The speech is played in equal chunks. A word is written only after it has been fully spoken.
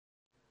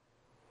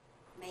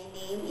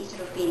name is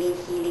Rufilyn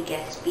C.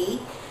 Legaspi.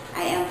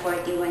 I am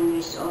 41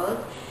 years old.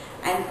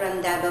 I'm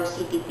from Davao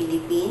City,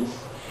 Philippines.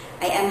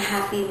 I am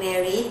happy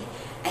married.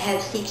 I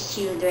have 6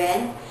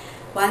 children.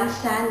 One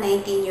son,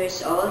 19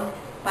 years old.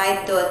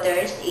 5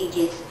 daughters,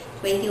 ages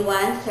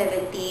 21,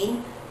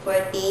 17,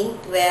 14,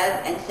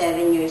 12, and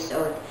 7 years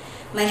old.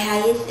 My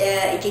highest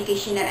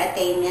educational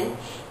attainment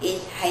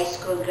is high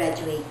school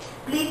graduate.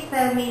 Please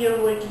tell me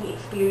your working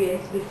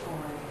experience before.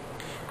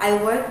 I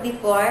worked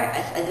before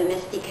as a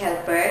domestic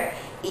helper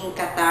in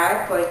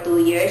Qatar for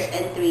 2 years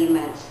and 3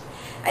 months.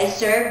 I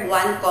served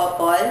one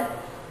couple,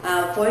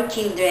 4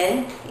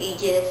 children,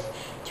 ages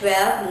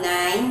 12,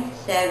 9,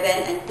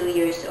 7, and 2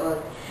 years old.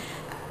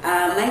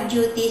 My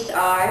duties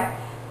are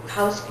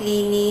house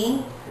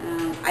cleaning,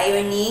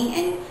 ironing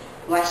and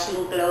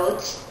washing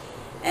clothes,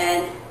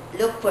 and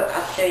look for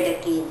after the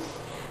kids.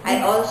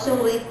 I also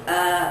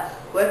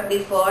worked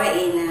before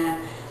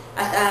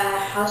as a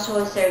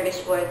household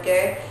service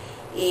worker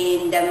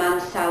in Dammam,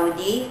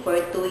 Saudi for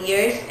 2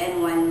 years and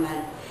 1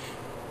 month.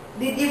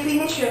 Did you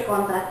finish your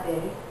contract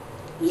there?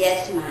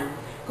 Yes, ma'am.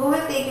 Who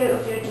will take care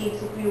of your kids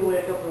if you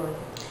work abroad?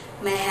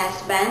 My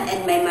husband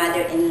and my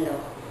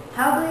mother-in-law.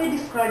 How do you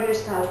describe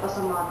yourself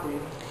as a mother?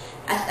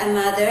 As a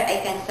mother,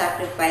 I can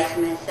sacrifice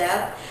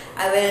myself.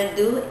 I will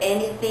do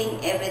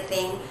anything,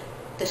 everything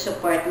to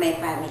support my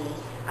family.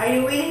 Are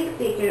you willing to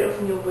take care of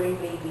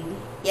newborn baby?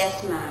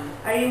 Yes, ma'am.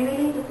 Are you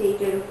willing to take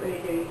care of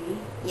elderly?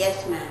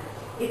 Yes, ma'am.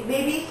 If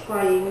baby is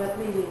crying, what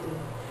will you do?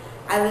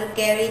 I will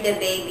carry the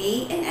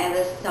baby and I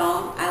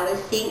will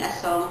sing a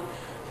song,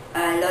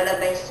 a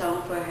lullaby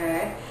song for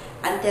her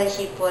until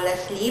she fall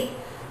asleep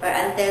or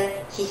until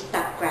she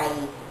stop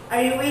crying.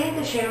 Are you willing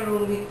to share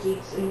room with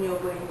kids and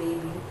newborn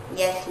baby?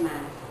 Yes,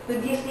 ma'am.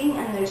 Could you sing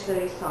a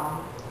nursery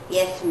song?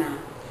 Yes, ma'am.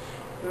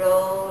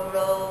 Row,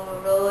 row,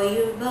 row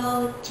your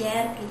boat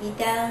gently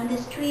down the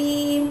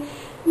stream.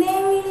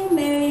 Merrily,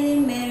 merrily,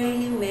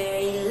 merrily,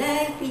 merrily,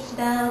 life is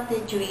but a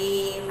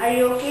dream. Are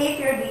you okay if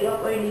your day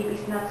off or leave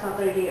is not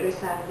Saturday or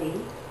Sunday?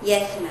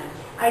 Yes, ma'am.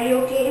 Are you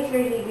okay if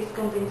your leave is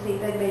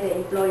compensated by the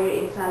employer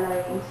in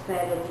salary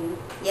instead of you?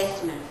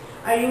 Yes, ma'am.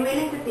 Are you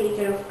willing to take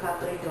care of cat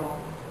or dog?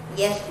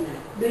 Yes,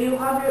 ma'am. Do you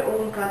have your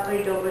own cat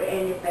or dog or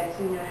any pets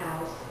in your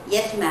house?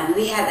 Yes, ma'am.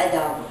 We have a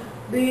dog.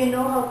 Do you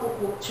know how to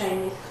cook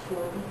Chinese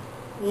food?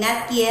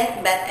 Not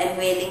yet, but I'm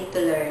willing to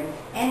learn.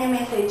 Any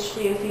message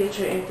to your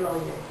future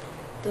employer?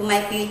 To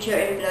my future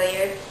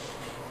employer,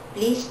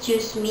 please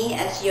choose me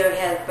as your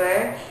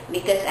helper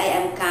because I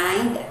am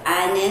kind,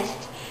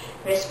 honest,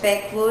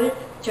 respectful,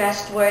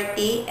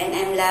 trustworthy, and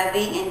I'm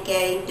loving and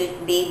caring to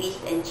babies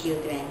and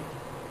children.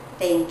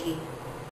 Thank you.